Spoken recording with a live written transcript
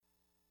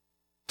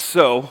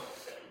So,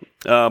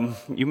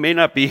 you may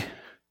not be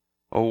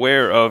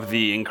aware of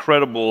the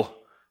incredible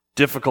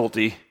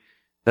difficulty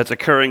that's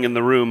occurring in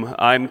the room.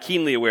 I'm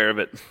keenly aware of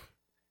it.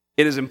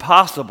 It is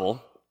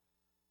impossible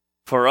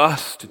for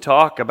us to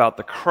talk about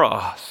the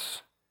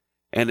cross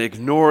and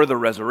ignore the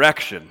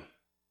resurrection.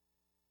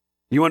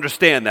 You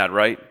understand that,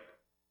 right?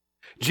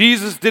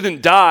 Jesus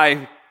didn't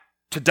die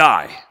to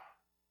die.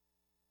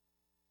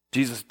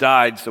 Jesus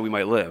died so we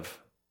might live.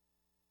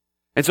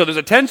 And so there's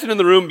a tension in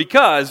the room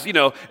because,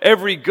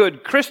 every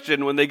good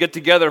Christian, when they get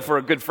together for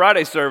a Good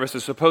Friday service,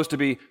 is supposed to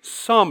be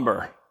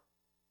somber,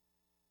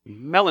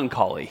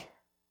 melancholy,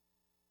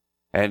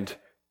 and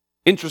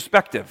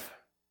introspective.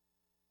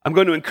 I'm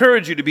going to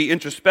encourage you to be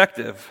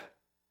introspective,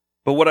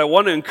 but what I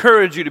want to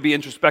encourage you to be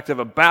introspective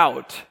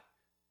about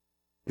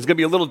is going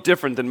to be a little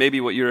different than maybe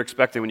what you're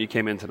expecting when you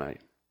came in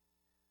tonight.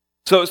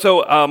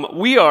 So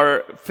we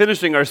are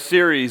finishing our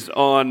series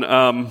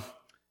on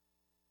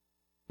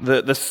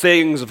the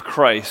sayings of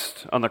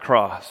Christ on the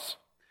cross.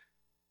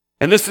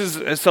 And this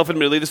is,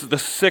 self-admittedly, this is the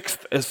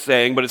sixth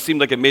saying, but it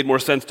seemed like it made more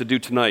sense to do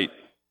tonight.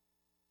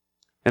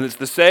 And it's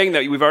the saying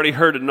that we've already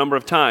heard a number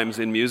of times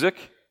in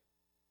music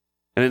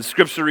and in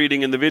scripture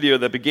reading in the video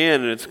that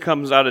began, and it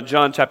comes out of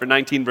John chapter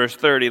 19, verse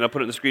 30, and I'll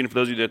put it on the screen for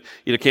those of you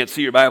that can't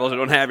see your Bibles or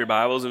don't have your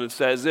Bibles, and it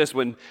says this: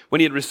 when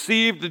he had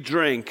received the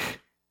drink,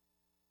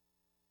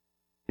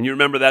 and you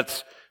remember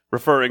that's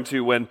referring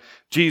to when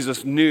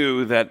Jesus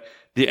knew that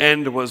the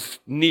end was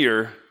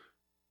near,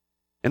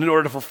 and in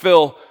order to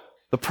fulfill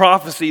the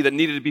prophecy that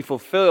needed to be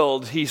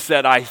fulfilled, he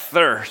said, "I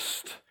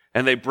thirst."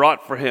 And they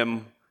brought for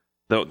him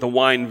the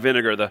wine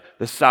vinegar,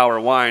 the sour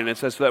wine. It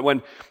says so that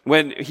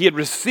when he had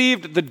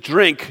received the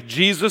drink,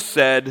 Jesus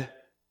said,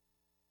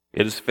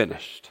 "It is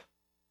finished."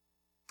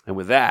 And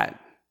with that,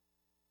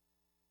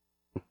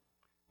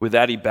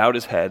 he bowed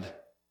his head.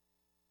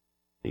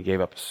 He gave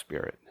up his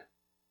spirit.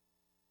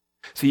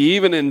 See,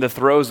 even in the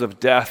throes of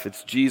death,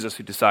 it's Jesus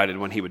who decided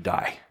when he would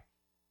die.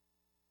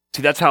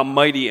 See, that's how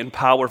mighty and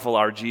powerful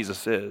our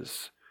Jesus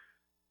is.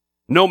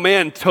 No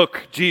man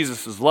took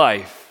Jesus'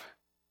 life.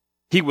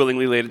 He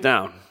willingly laid it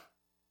down.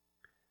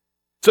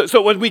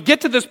 So when we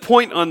get to this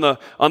point on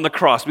the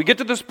cross, we get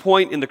to this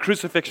point in the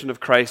crucifixion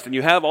of Christ, and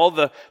you have all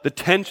the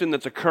tension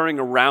that's occurring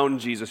around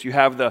Jesus. You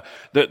have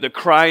the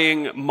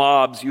crying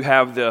mobs. You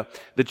have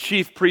the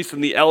chief priests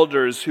and the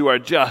elders who are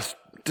just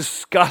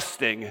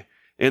disgusting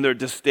in their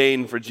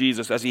disdain for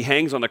Jesus as he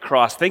hangs on the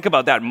cross. Think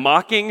about that,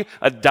 mocking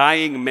a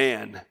dying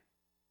man.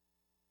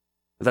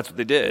 That's what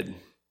they did.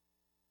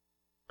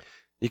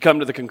 You come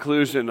to the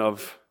conclusion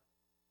of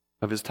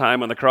his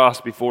time on the cross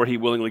before he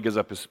willingly gives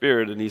up his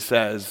spirit, and he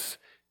says,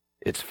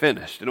 "It's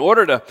finished." In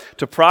order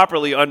to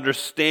properly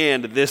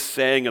understand this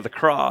saying of the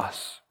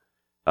cross,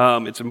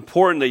 it's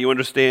important that you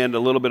understand a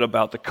little bit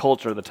about the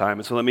culture of the time.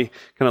 And so let me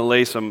kind of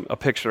lay a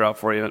picture out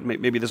for you.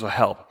 Maybe this will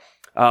help.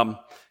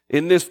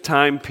 In this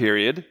time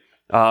period,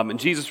 and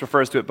Jesus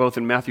refers to it both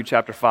in Matthew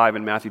chapter 5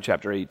 and Matthew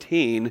chapter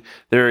 18,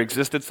 there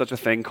existed such a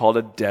thing called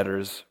a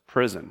debtor's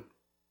prison.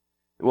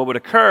 What would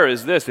occur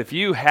is this: if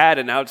you had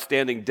an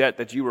outstanding debt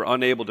that you were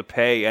unable to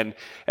pay,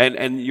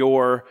 and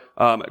your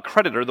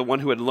creditor, the one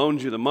who had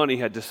loaned you the money,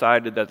 had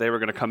decided that they were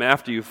going to come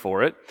after you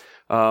for it,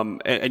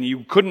 and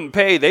you couldn't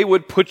pay, they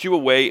would put you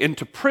away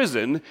into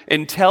prison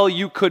until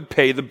you could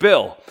pay the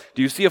bill.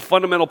 Do you see a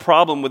fundamental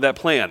problem with that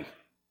plan?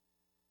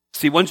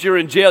 See, once you're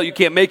in jail, you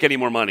can't make any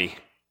more money.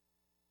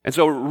 And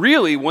so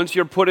really, once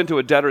you're put into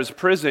a debtor's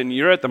prison,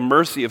 you're at the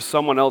mercy of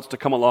someone else to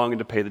come along and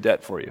to pay the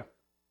debt for you.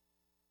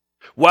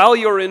 While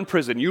you're in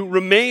prison, you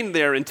remain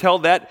there until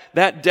that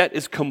debt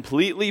is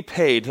completely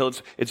paid, till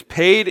it's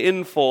paid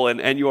in full,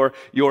 and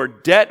your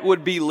debt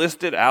would be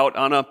listed out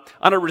on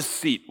a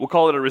receipt. We'll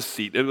call it a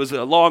receipt. It was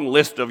a long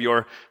list of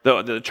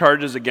the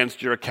charges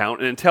against your account,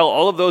 and until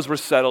all of those were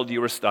settled,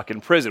 you were stuck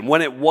in prison.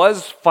 When it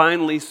was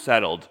finally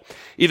settled,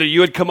 either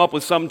you had come up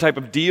with some type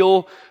of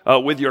deal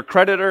with your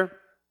creditor,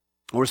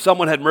 or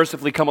someone had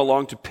mercifully come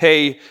along to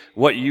pay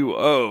what you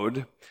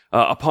owed.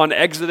 Upon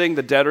exiting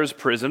the debtor's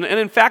prison, and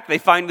in fact, they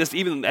find this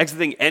even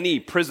exiting any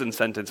prison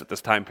sentence at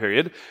this time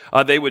period,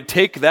 they would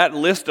take that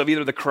list of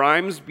either the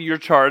crimes you're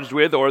charged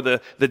with or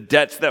the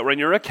debts that were in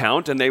your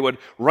account, and they would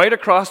write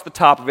across the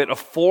top of it a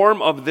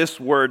form of this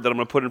word that I'm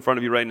going to put in front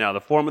of you right now,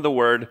 the form of the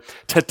word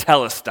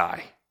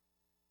tetelestai.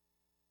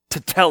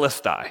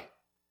 Tetelestai.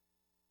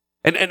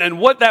 And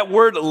what that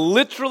word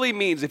literally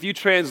means, if you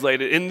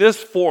translate it in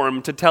this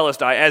form,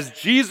 tetelestai, as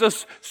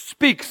Jesus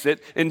speaks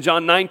it in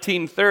John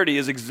 19:30,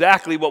 is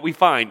exactly what we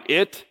find.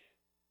 It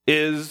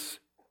is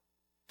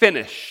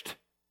finished,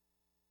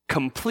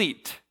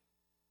 complete.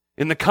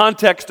 In the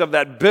context of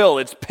that bill,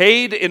 it's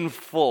paid in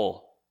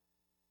full.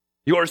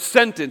 Your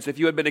sentence, if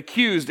you had been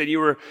accused and you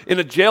were in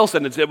a jail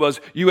sentence, it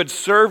was you had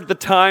served the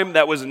time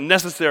that was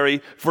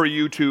necessary for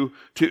you to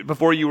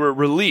before you were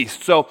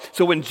released. So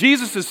when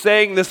Jesus is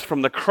saying this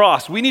from the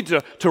cross, we need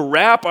to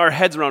wrap our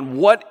heads around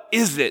what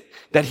is it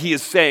that he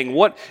is saying?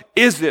 What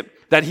is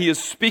it that he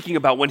is speaking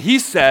about when he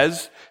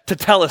says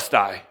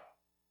tetelestai?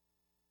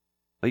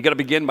 Well, you got to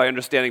begin by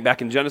understanding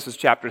back in Genesis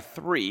chapter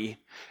 3,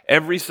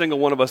 every single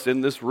one of us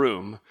in this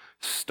room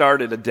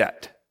started a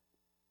debt.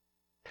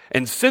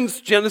 And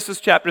since Genesis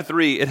chapter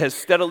 3, it has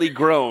steadily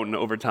grown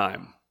over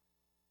time.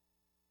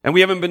 And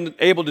we haven't been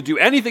able to do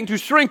anything to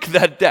shrink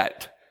that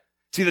debt.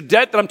 See, the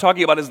debt that I'm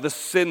talking about is the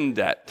sin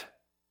debt.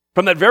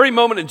 From that very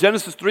moment in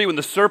Genesis 3 when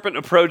the serpent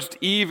approached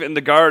Eve in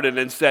the garden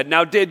and said,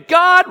 "Now, did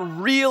God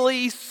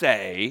really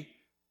say..."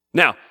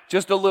 Now,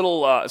 just a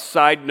little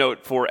side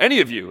note for any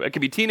of you. It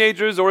could be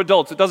teenagers or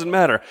adults. It doesn't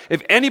matter.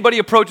 If anybody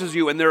approaches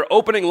you and their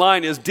opening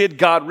line is, "Did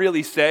God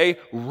really say?"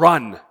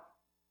 run.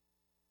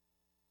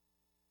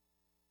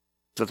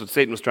 So that's what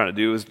Satan was trying to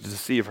do, is to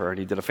deceive her, and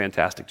he did a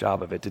fantastic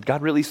job of it. Did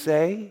God really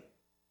say?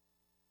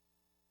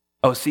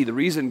 Oh, see, the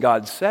reason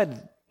God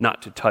said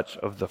not to touch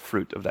of the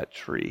fruit of that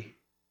tree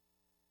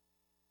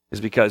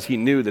is because he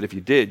knew that if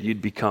you did,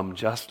 you'd become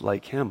just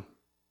like him.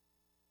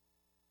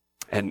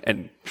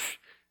 And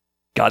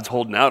God's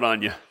holding out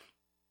on you.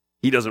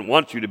 He doesn't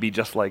want you to be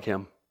just like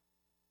him.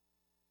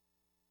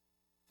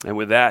 And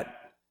with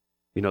that,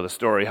 you know the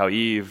story, how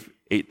Eve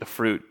ate the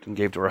fruit and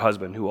gave to her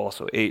husband, who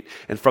also ate.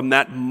 And from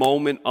that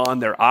moment on,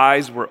 their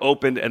eyes were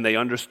opened and they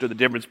understood the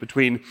difference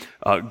between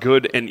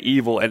good and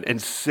evil,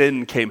 and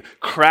sin came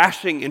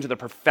crashing into the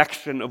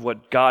perfection of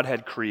what God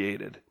had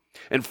created.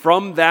 And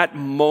from that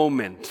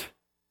moment,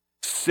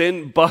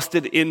 sin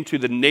busted into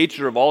the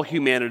nature of all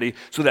humanity,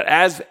 so that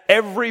as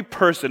every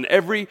person,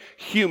 every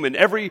human,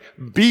 every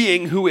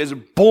being who is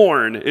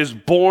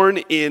born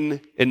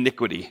in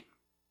iniquity.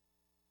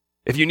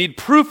 If you need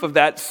proof of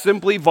that,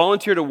 simply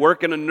volunteer to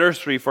work in a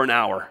nursery for an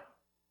hour.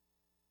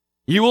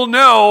 You will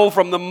know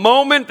from the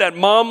moment that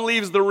mom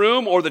leaves the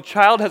room or the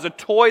child has a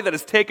toy that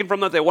is taken from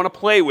them that they want to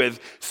play with,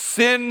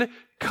 sin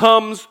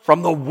comes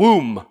from the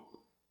womb.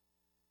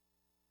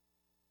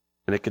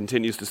 And it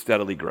continues to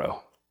steadily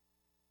grow.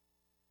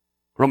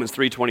 Romans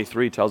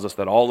 3:23 tells us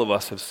that all of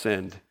us have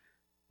sinned.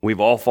 We've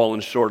all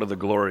fallen short of the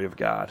glory of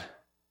God.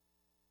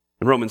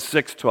 And Romans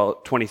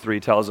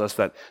 6:23 tells us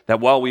that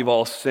while we've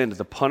all sinned,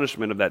 the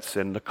punishment of that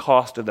sin, the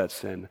cost of that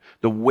sin,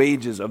 the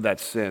wages of that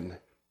sin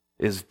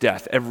is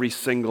death. Every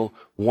single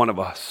one of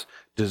us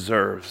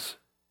deserves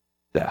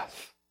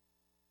death.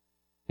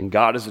 And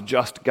God is a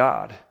just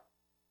God.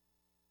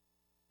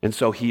 And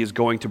so he is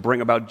going to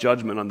bring about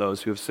judgment on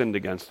those who have sinned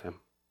against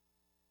him.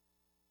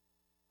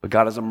 But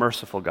God is a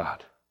merciful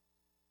God.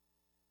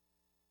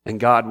 And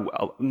God,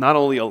 not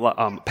only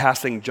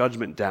passing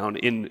judgment down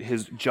in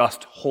his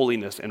just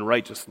holiness and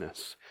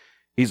righteousness,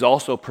 he's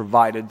also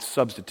provided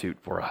substitute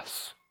for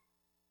us.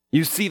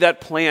 You see that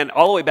plan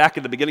all the way back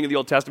at the beginning of the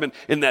Old Testament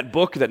in that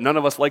book that none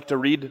of us like to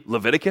read,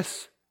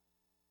 Leviticus.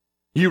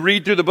 You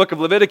read through the book of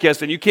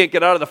Leviticus and you can't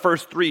get out of the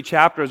first 3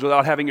 chapters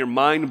without having your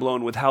mind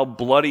blown with how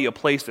bloody a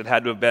place it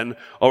had to have been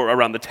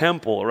around the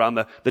temple, around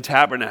the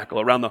tabernacle,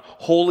 around the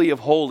Holy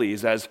of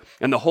Holies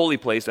and the holy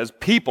place, as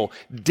people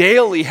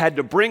daily had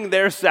to bring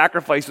their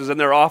sacrifices and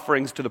their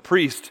offerings to the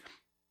priest.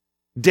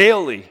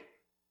 Daily.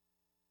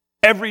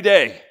 Every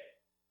day.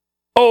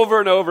 Over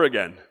and over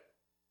again.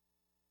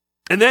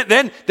 And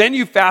then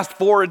you fast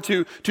forward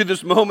to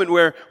this moment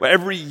where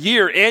every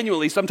year,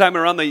 annually, sometime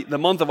around the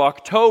month of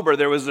October,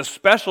 there was a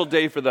special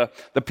day for the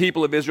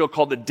people of Israel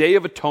called the Day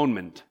of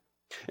Atonement.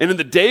 And in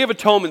the Day of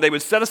Atonement, they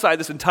would set aside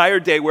this entire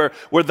day where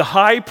the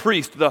high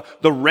priest, the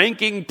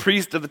ranking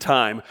priest of the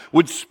time,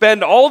 would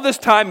spend all this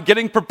time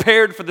getting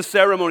prepared for the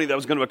ceremony that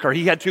was going to occur.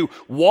 He had to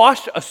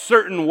wash a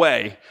certain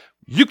way.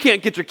 You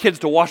can't get your kids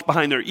to wash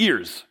behind their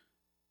ears.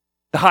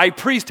 The high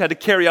priest had to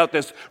carry out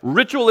this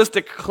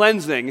ritualistic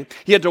cleansing.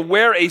 He had to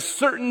wear a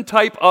certain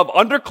type of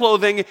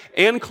underclothing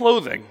and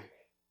clothing.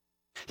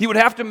 He would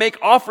have to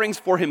make offerings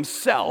for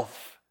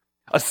himself,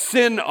 a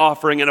sin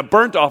offering and a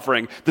burnt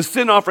offering. The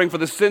sin offering for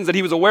the sins that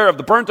he was aware of,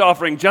 the burnt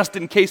offering just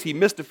in case he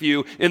missed a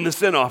few in the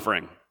sin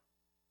offering.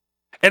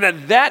 And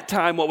at that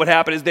time, what would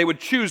happen is they would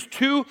choose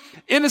 2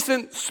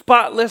 innocent,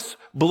 spotless,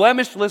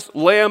 blemishless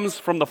lambs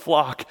from the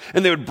flock,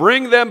 and they would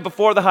bring them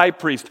before the high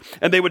priest,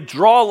 and they would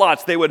draw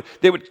lots. They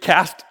would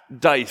cast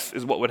dice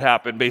is what would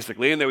happen,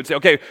 basically, and they would say,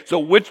 okay, so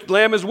which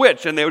lamb is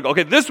which? And they would go,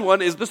 okay, this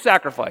one is the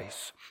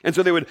sacrifice. And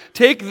so they would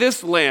take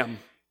this lamb,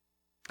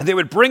 and they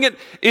would bring it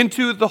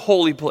into the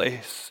holy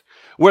place,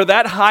 where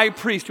that high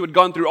priest who had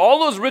gone through all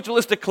those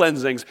ritualistic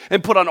cleansings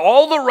and put on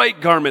all the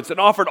right garments and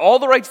offered all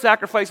the right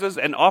sacrifices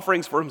and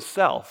offerings for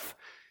himself,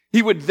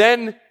 he would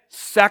then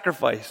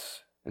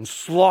sacrifice and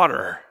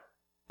slaughter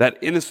that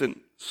innocent,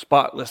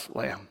 spotless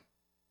lamb.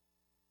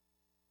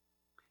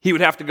 He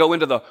would have to go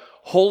into the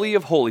Holy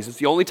of Holies. It's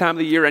the only time of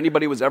the year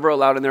anybody was ever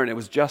allowed in there, and it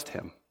was just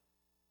him.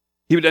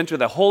 He would enter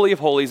the Holy of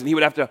Holies, and he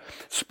would have to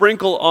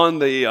sprinkle on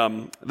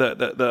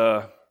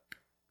the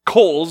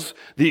coals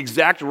the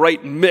exact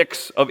right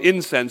mix of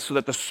incense so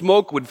that the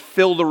smoke would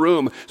fill the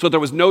room, so that there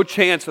was no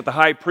chance that the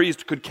high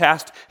priest could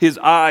cast his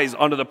eyes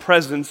onto the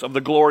presence of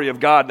the glory of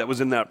God that was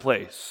in that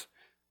place.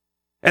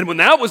 And when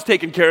that was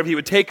taken care of, he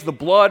would take the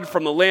blood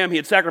from the lamb he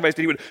had sacrificed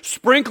and he would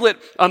sprinkle it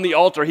on the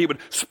altar. He would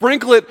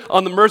sprinkle it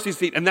on the mercy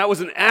seat, and that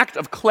was an act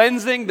of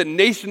cleansing the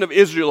nation of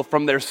Israel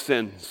from their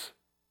sins.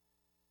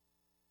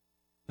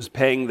 was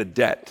paying the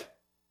debt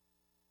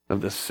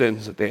of the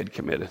sins that they had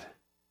committed.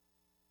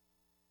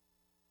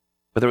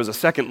 But there was a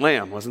second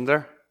lamb, wasn't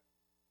there?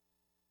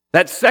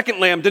 That second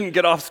lamb didn't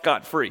get off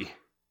scot-free.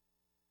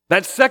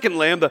 That second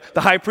lamb,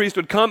 the high priest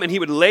would come and he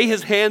would lay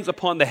his hands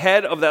upon the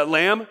head of that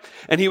lamb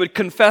and he would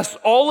confess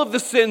all of the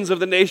sins of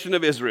the nation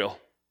of Israel.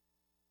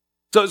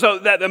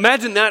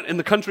 Imagine that in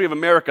the country of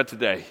America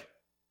today.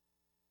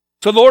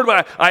 So Lord,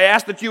 I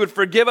ask that you would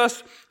forgive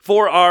us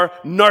for our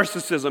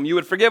narcissism. You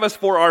would forgive us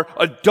for our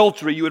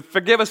adultery. You would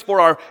forgive us for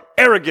our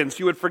arrogance.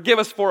 You would forgive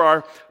us for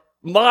our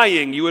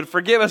lying. You would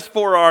forgive us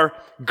for our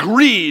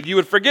greed. You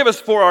would forgive us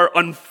for our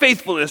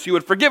unfaithfulness. You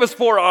would forgive us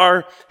for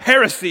our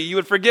heresy. You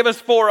would forgive us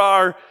for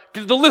our...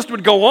 The list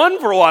would go on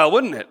for a while,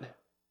 wouldn't it?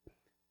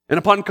 And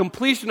upon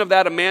completion of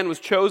that, a man was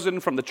chosen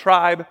from the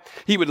tribe.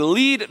 He would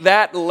lead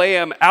that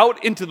lamb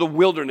out into the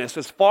wilderness,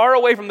 as far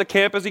away from the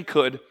camp as he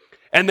could.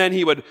 And then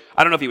he would,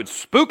 I don't know if he would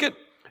spook it.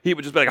 He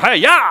would just be like, "Hi,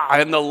 yeah!"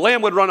 And the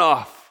lamb would run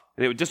off.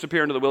 And it would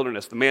disappear into the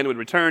wilderness. The man would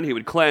return, he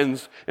would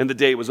cleanse, and the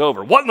day was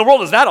over. What in the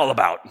world is that all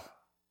about?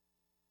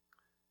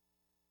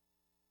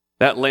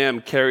 That lamb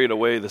carried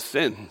away the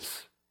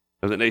sins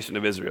of the nation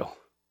of Israel.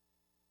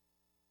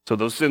 So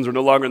those sins were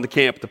no longer in the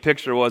camp. The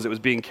picture was it was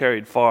being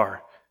carried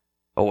far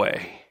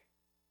away.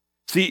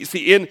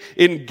 See,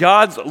 in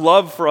God's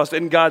love for us,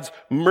 in God's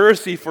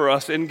mercy for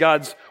us, in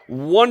God's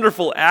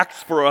wonderful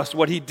acts for us,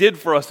 what he did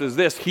for us is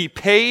this. He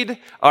paid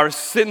our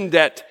sin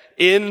debt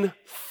in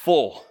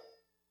full.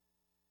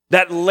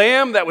 That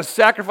lamb that was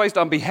sacrificed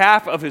on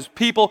behalf of his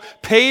people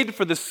paid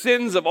for the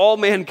sins of all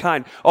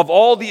mankind, of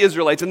all the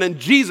Israelites. And then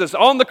Jesus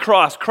on the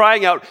cross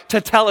crying out,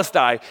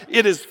 "Tetelestai,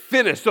 it is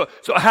finished." So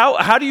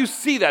how do you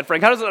see that,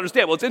 Frank? How does it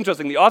understand? Well, it's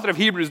interesting. The author of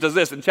Hebrews does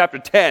this in chapter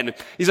 10.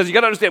 He says, you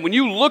got to understand, when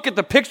you look at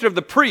the picture of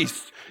the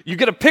priest, you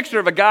get a picture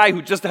of a guy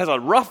who just has a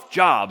rough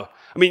job.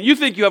 I mean, you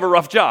think you have a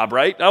rough job,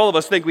 right? All of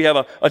us think we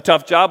have a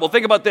tough job. Well,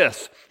 think about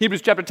this.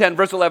 Hebrews chapter 10,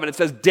 verse 11, it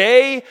says,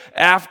 day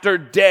after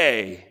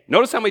day.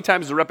 Notice how many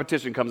times the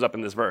repetition comes up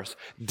in this verse.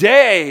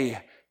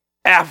 Day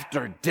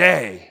after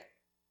day.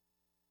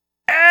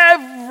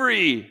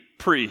 Every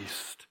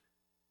priest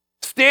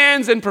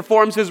stands and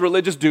performs his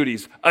religious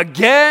duties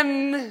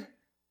again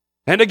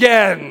and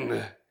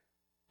again.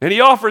 And he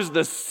offers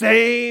the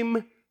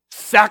same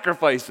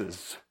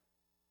sacrifices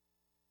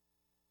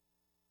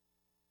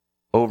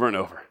over and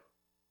over.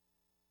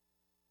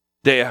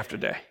 Day after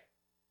day.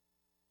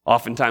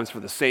 Oftentimes for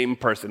the same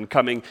person,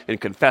 coming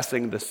and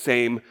confessing the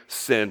same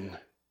sin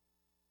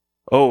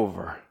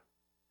over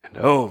and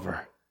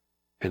over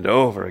and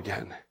over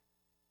again.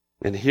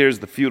 And here's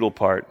the futile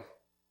part.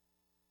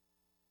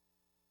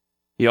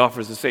 He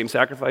offers the same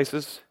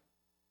sacrifices,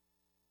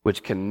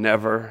 which can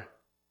never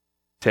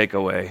take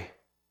away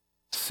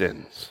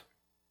sins.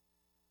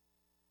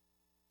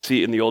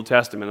 See, in the Old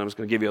Testament, I'm just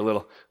going to give you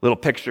a little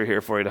picture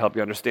here for you to help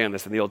you understand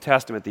this. In the Old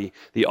Testament,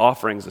 the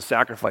offerings, the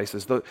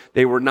sacrifices,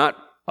 they were not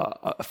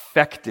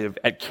effective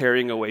at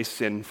carrying away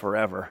sin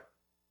forever.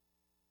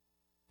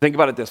 Think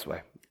about it this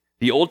way.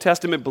 The Old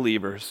Testament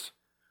believers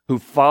who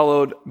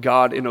followed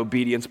God in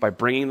obedience by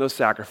bringing those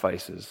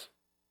sacrifices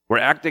were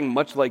acting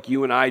much like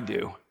you and I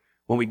do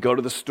when we go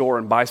to the store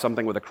and buy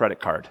something with a credit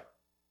card.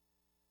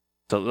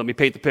 So let me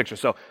paint the picture.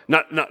 So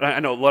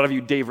I know a lot of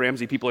you Dave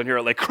Ramsey people in here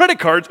are like, credit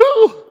cards?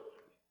 Ooh!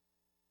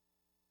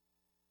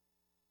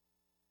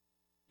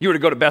 You were to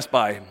go to Best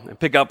Buy and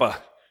pick up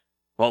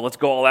let's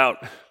go all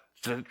out,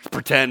 to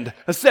pretend,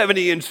 a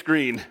 70-inch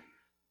screen.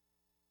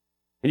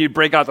 And you'd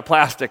break out the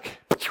plastic.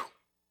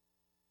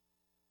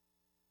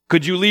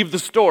 Could you leave the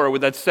store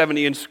with that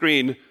 70-inch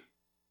screen,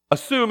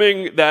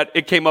 assuming that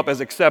it came up as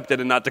accepted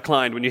and not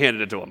declined when you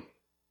handed it to them?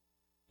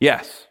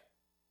 Yes.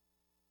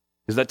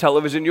 Is that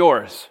television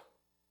yours?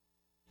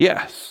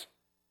 Yes.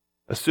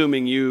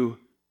 Assuming you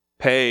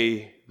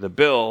pay the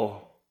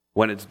bill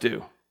when it's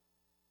due.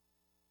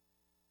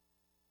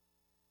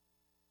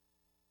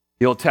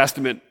 The Old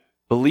Testament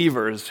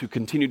believers who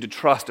continued to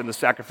trust in the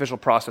sacrificial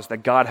process that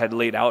God had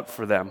laid out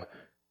for them,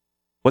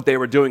 what they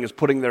were doing is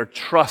putting their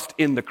trust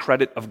in the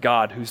credit of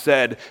God, who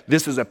said,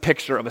 this is a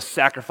picture of a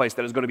sacrifice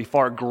that is going to be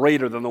far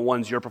greater than the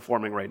ones you're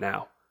performing right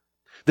now.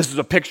 This is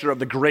a picture of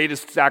the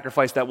greatest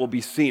sacrifice that will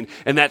be seen.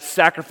 And that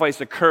sacrifice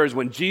occurs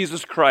when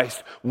Jesus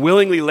Christ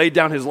willingly laid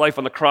down his life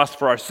on the cross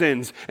for our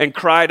sins and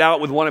cried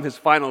out with one of his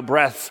final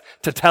breaths,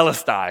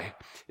 "Tetelestai,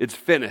 it's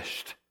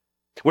finished."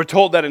 We're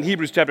told that in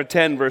Hebrews chapter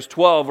 10, verse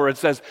 12, where it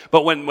says,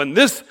 but when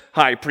this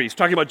high priest,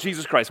 talking about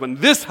Jesus Christ, when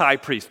this high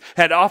priest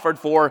had offered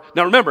for,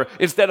 now remember,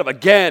 instead of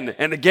again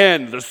and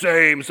again the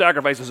same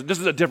sacrifices, this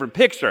is a different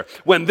picture.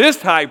 When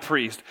this high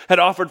priest had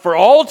offered for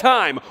all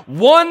time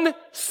one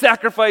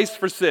sacrifice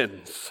for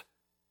sins,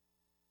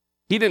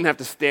 he didn't have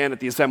to stand at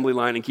the assembly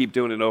line and keep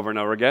doing it over and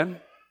over again.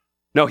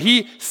 No,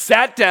 he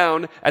sat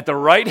down at the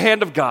right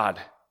hand of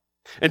God.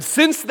 And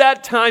since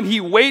that time,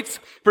 he waits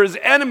for his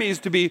enemies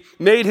to be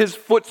made his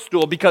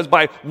footstool, because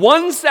by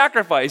one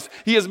sacrifice,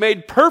 he has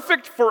made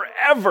perfect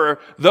forever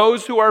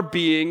those who are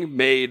being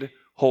made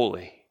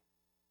holy.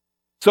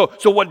 So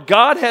what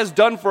God has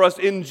done for us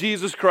in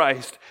Jesus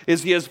Christ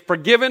is he has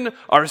forgiven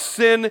our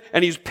sin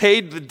and he's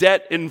paid the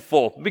debt in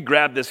full. Let me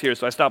grab this here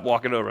so I stop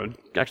walking over. I'm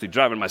actually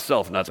driving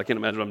myself nuts. I can't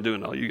imagine what I'm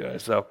doing to all you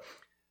guys. So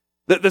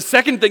the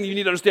second thing you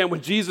need to understand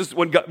when Jesus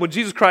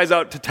cries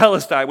out to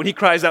Telestai, when he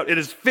cries out, it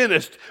is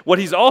finished, what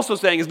he's also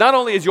saying is not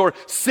only is your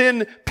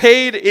sin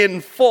paid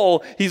in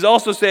full, he's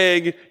also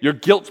saying your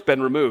guilt's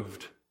been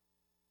removed.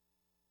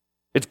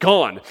 It's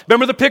gone.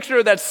 Remember the picture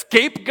of that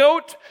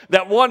scapegoat?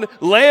 That one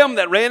lamb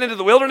that ran into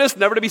the wilderness,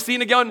 never to be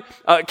seen again,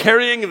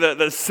 carrying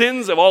the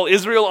sins of all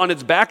Israel on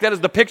its back? That is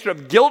the picture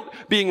of guilt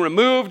being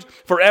removed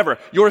forever.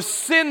 Your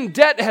sin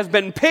debt has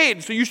been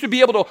paid, so you should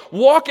be able to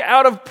walk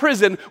out of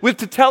prison with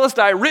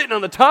Tetelestai written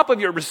on the top of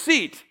your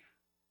receipt.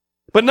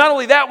 But not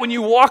only that, when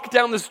you walk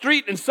down the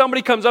street and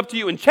somebody comes up to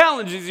you and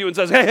challenges you and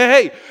says,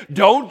 hey,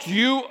 don't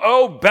you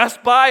owe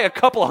Best Buy a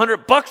couple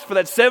 $100 for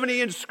that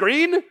 70-inch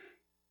screen?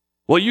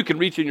 Well, you can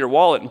reach in your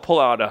wallet and pull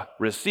out a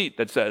receipt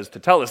that says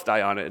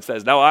Tetelestai on it. It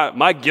says, no,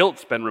 my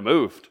guilt's been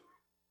removed.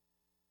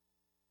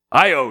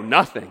 I owe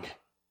nothing.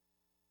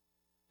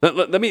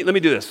 Let me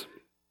do this.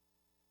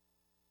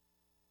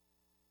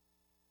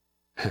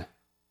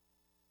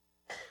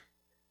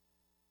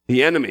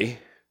 The enemy,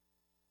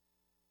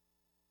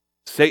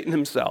 Satan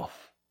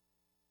himself,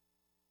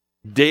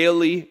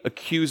 daily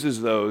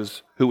accuses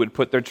those who would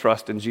put their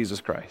trust in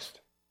Jesus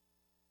Christ.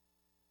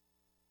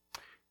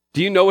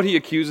 Do you know what he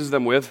accuses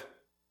them with?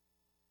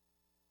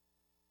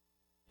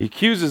 He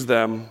accuses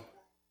them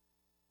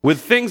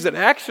with things that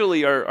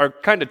actually are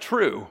kind of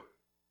true.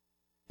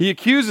 He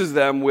accuses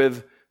them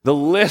with the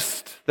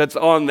list that's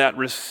on that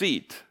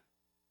receipt,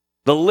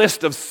 the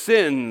list of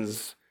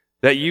sins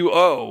that you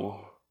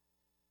owe.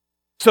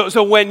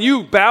 So when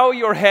you bow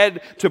your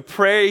head to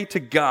pray to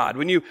God,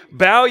 when you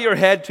bow your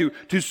head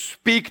to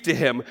speak to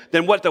him,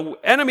 then what the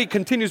enemy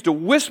continues to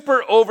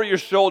whisper over your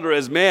shoulder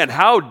is, man,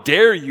 how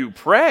dare you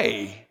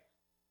pray?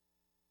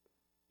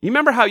 You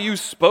remember how you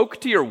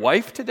spoke to your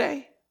wife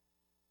today?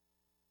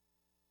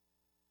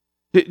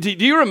 Do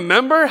you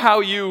remember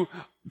how you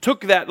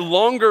took that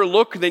longer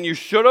look than you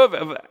should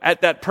have at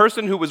that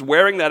person who was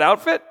wearing that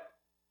outfit?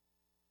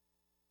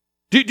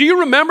 Do you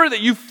remember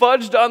that you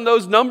fudged on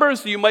those numbers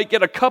so you might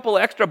get a couple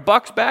extra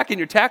bucks back in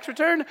your tax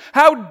return?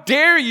 How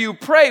dare you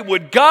pray?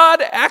 Would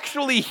God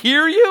actually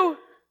hear you?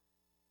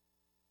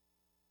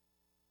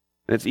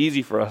 And it's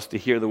easy for us to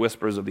hear the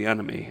whispers of the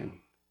enemy and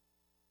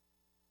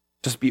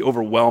just be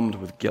overwhelmed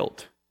with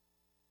guilt.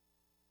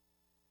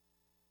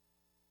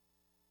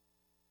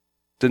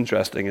 What's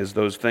interesting is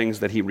those things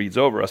that he reads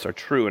over us are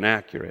true and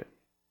accurate.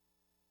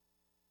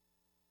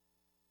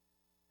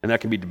 And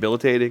that can be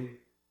debilitating,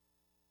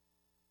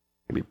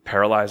 it can be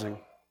paralyzing,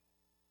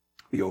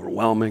 be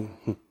overwhelming.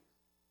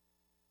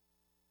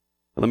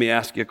 Let me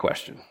ask you a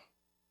question.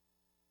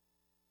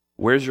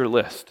 Where's your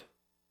list?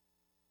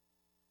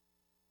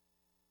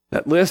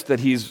 That list that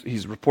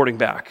he's reporting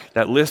back,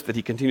 that list that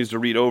he continues to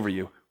read over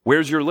you,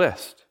 where's your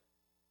list?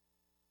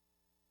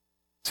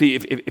 See,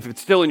 if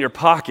it's still in your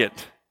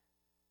pocket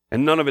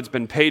and none of it's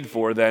been paid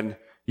for, then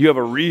you have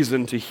a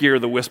reason to hear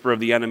the whisper of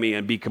the enemy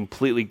and be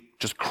completely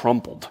just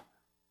crumpled.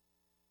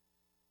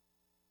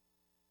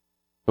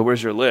 But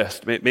where's your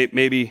list?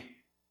 Maybe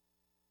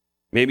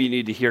you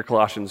need to hear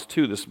Colossians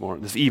 2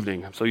 this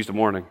evening. I'm so used to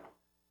morning.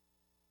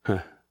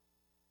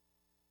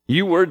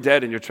 You were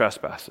dead in your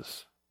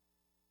trespasses.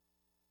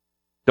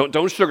 Don't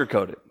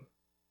sugarcoat it.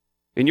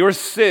 In your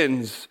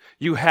sins,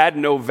 you had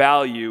no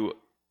value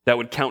that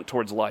would count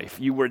towards life.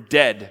 You were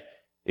dead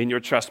in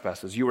your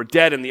trespasses. You were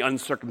dead in the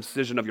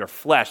uncircumcision of your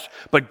flesh.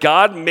 But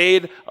God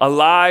made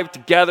alive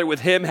together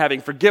with him,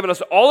 having forgiven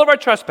us all of our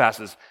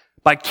trespasses,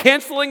 by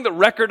canceling the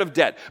record of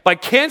debt, by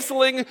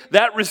canceling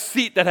that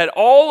receipt that had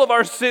all of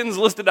our sins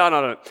listed out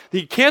on it.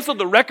 He canceled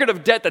the record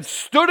of debt that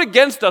stood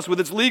against us with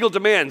its legal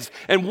demands.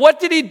 And what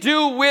did he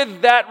do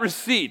with that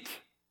receipt?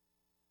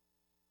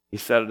 He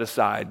set it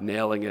aside,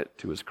 nailing it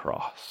to his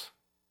cross.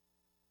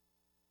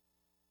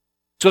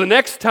 So the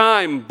next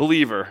time,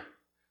 believer,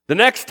 the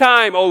next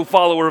time, oh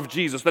follower of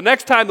Jesus, the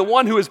next time the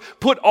one who has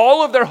put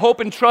all of their hope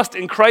and trust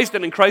in Christ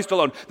and in Christ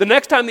alone, the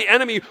next time the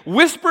enemy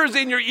whispers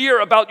in your ear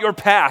about your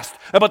past,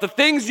 about the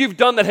things you've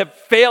done that have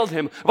failed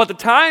him, about the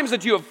times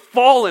that you have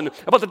fallen,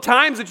 about the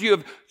times that you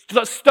have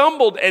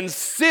stumbled and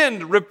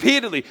sinned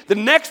repeatedly, the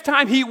next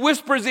time he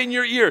whispers in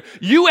your ear,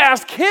 you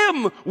ask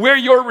him where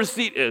your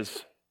receipt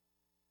is.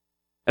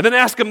 And then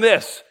ask him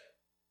this,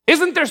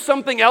 isn't there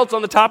something else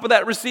on the top of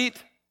that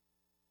receipt?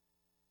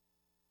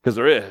 Because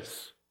there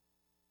is.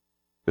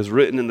 It's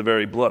written in the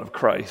very blood of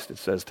Christ. It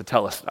says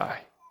Tetelestai.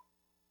 It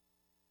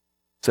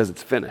says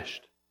it's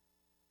finished.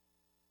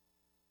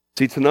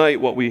 See, tonight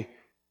what we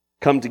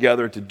come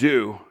together to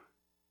do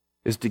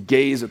is to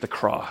gaze at the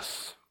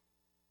cross.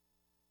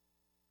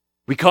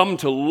 We come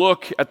to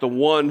look at the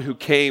one who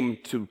came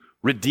to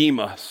redeem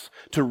us,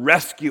 to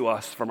rescue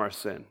us from our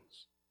sins.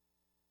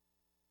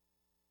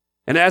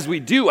 And as we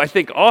do, I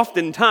think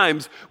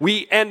oftentimes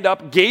we end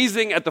up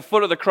gazing at the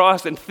foot of the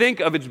cross and think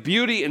of its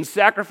beauty and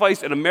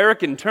sacrifice in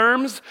American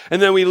terms,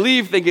 and then we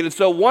leave thinking it's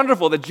so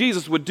wonderful that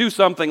Jesus would do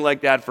something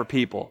like that for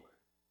people.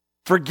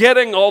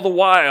 Forgetting all the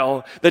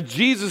while that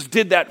Jesus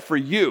did that for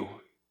you.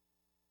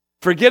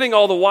 Forgetting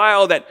all the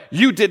while that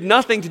you did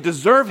nothing to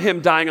deserve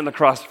him dying on the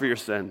cross for your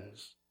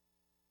sins.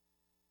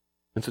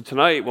 And so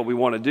tonight what we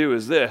want to do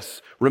is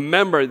this.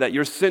 Remember that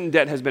your sin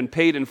debt has been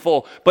paid in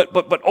full,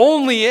 but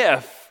only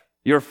if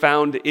you're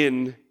found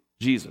in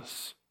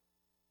Jesus.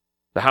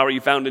 So how are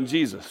you found in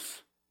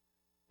Jesus?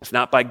 It's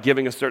not by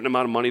giving a certain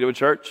amount of money to a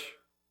church.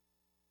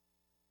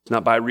 It's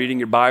not by reading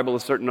your Bible a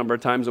certain number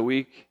of times a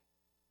week.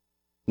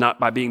 Not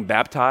by being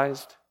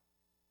baptized.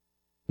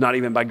 Not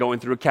even by going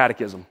through a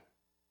catechism.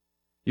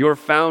 You're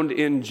found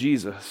in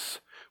Jesus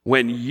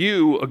when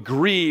you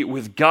agree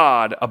with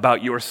God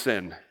about your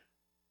sin.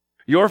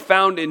 You're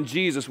found in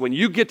Jesus when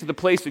you get to the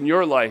place in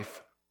your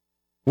life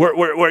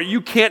where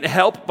you can't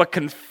help but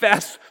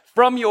confess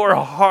from your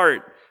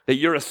heart that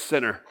you're a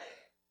sinner.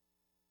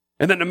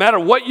 And that no matter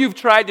what you've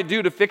tried to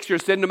do to fix your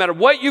sin, no matter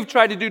what you've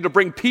tried to do to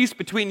bring peace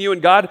between you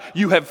and God,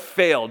 you have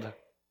failed.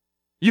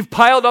 You've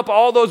piled up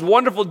all those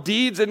wonderful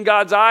deeds in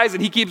God's eyes,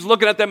 and he keeps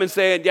looking at them and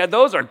saying, yeah,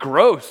 those are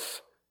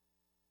gross.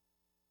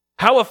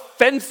 How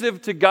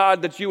offensive to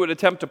God that you would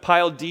attempt to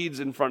pile deeds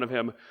in front of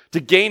him to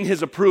gain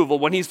his approval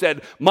when he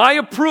said, my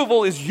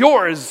approval is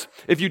yours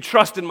if you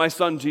trust in my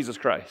son, Jesus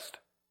Christ.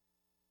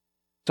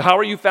 So how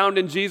are you found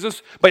in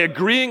Jesus? By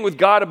agreeing with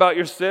God about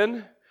your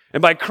sin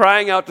and by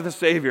crying out to the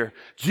Savior,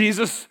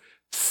 Jesus,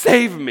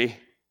 save me.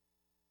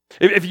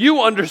 If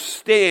you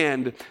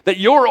understand that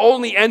your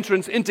only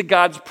entrance into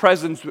God's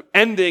presence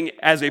ending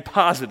as a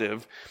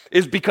positive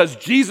is because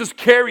Jesus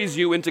carries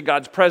you into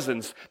God's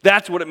presence,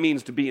 that's what it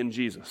means to be in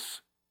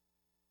Jesus.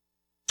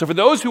 So for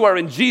those who are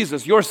in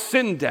Jesus, your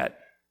sin debt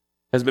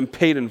has been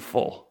paid in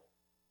full.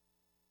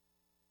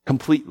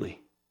 Completely.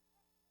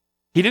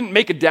 He didn't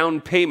make a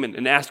down payment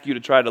and ask you to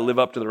try to live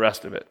up to the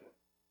rest of it.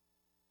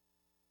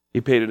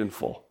 He paid it in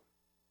full.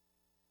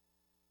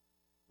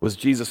 Was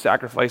Jesus'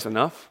 sacrifice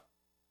enough?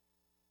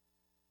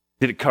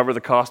 Did it cover the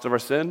cost of our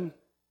sin?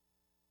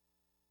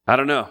 I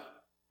don't know.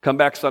 Come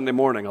back Sunday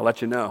morning, I'll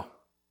let you know.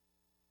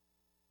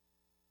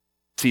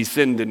 See,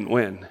 sin didn't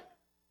win.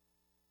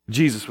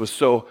 Jesus was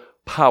so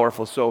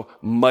powerful, so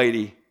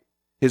mighty.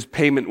 His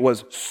payment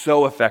was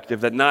so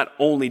effective that not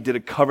only did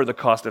it cover the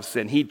cost of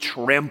sin, he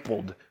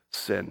trampled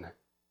sin.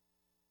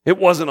 It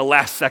wasn't a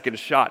last-second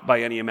shot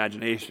by any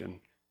imagination.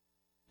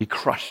 He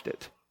crushed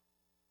it.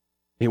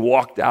 He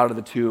walked out of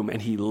the tomb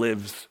and he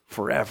lives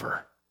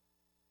forever.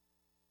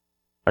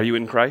 Are you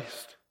in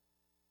Christ?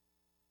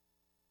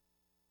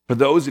 For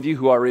those of you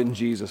who are in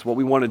Jesus, what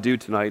we want to do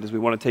tonight is we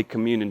want to take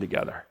communion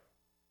together.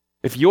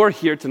 If you're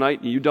here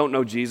tonight and you don't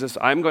know Jesus,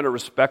 I'm going to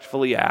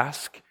respectfully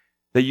ask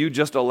that you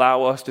just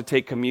allow us to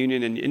take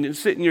communion and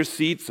sit in your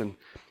seats and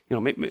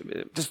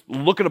just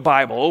look at a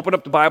Bible, open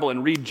up the Bible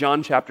and read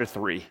John chapter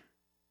 3.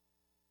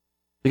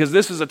 Because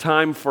this is a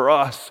time for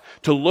us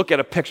to look at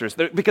a picture.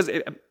 Because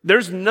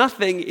there's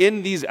nothing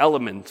in these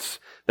elements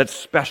that's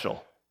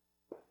special.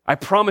 I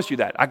promise you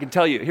that. I can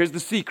tell you, here's the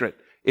secret.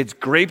 It's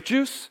grape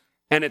juice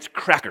and it's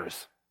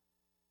crackers.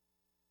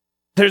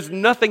 There's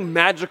nothing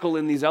magical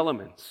in these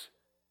elements.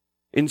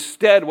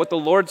 Instead, what the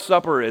Lord's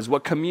Supper is,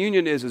 what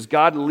communion is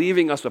God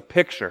leaving us a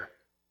picture.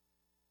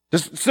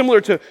 Just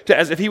similar to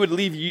as if he would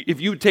leave you,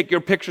 if you would take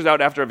your pictures out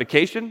after a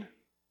vacation,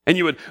 and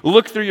you would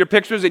look through your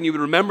pictures and you would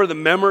remember the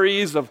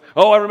memories of,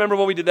 oh, I remember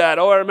when we did that.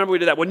 Oh, I remember we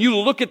did that. When you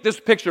look at this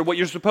picture, what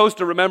you're supposed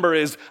to remember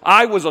is,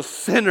 I was a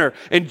sinner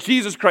and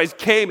Jesus Christ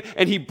came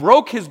and he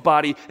broke his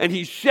body and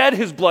he shed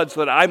his blood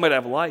so that I might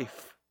have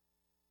life.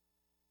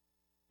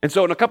 And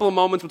so in a couple of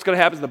moments, what's going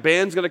to happen is the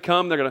band's going to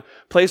come. They're going to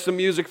play some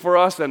music for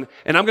us. And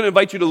I'm going to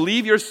invite you to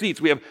leave your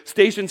seats. We have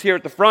stations here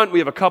at the front. We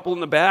have a couple in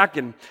the back.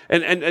 And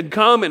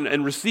come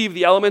and receive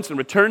the elements and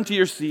return to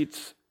your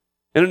seats.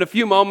 And in a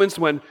few moments,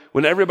 when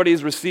everybody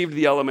has received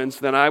the elements,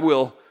 then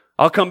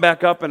I'll come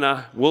back up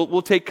and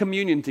we'll take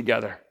communion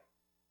together.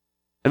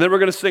 And then we're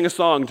going to sing a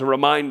song to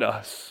remind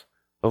us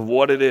of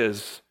what it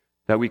is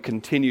that we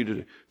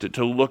continue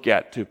to look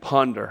at, to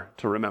ponder,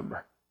 to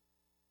remember.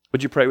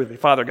 Would you pray with me?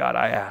 Father God,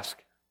 I ask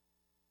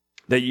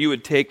that you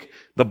would take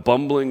the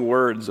bumbling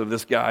words of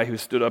this guy who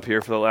stood up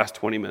here for the last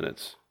 20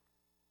 minutes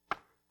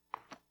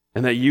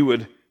and that you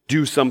would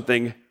do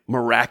something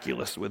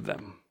miraculous with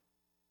them.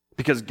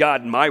 Because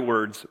God, my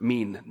words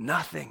mean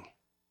nothing.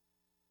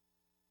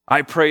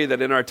 I pray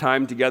that in our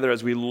time together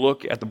as we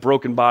look at the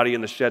broken body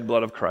and the shed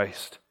blood of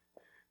Christ,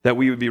 that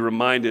we would be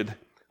reminded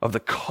of the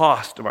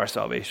cost of our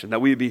salvation,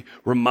 that we would be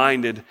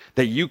reminded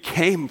that you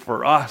came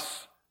for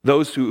us,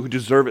 those who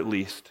deserve it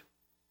least.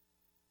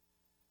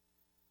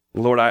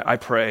 Lord, I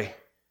pray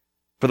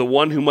for the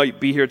one who might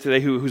be here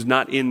today who's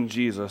not in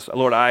Jesus.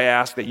 Lord, I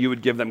ask that you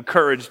would give them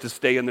courage to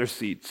stay in their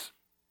seats.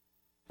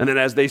 And then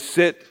as they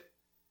sit,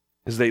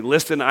 as they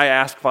listen, I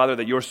ask, Father,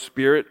 that your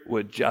Spirit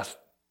would just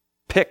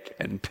pick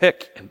and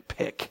pick and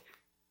pick.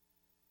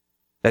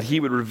 That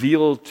he would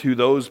reveal to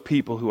those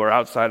people who are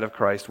outside of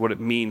Christ what it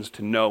means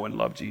to know and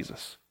love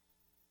Jesus.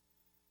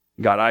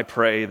 God, I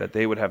pray that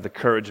they would have the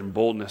courage and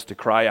boldness to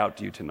cry out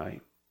to you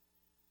tonight.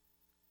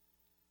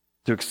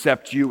 To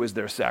accept you as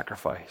their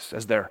sacrifice,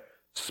 as their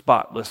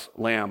spotless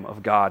Lamb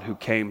of God who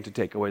came to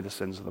take away the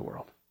sins of the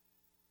world.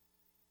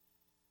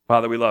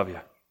 Father, we love you.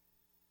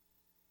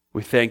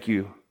 We thank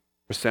you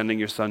for sending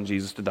your son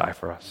Jesus to die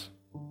for us.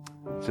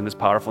 It's in this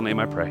powerful name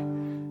I pray.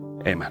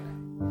 Amen.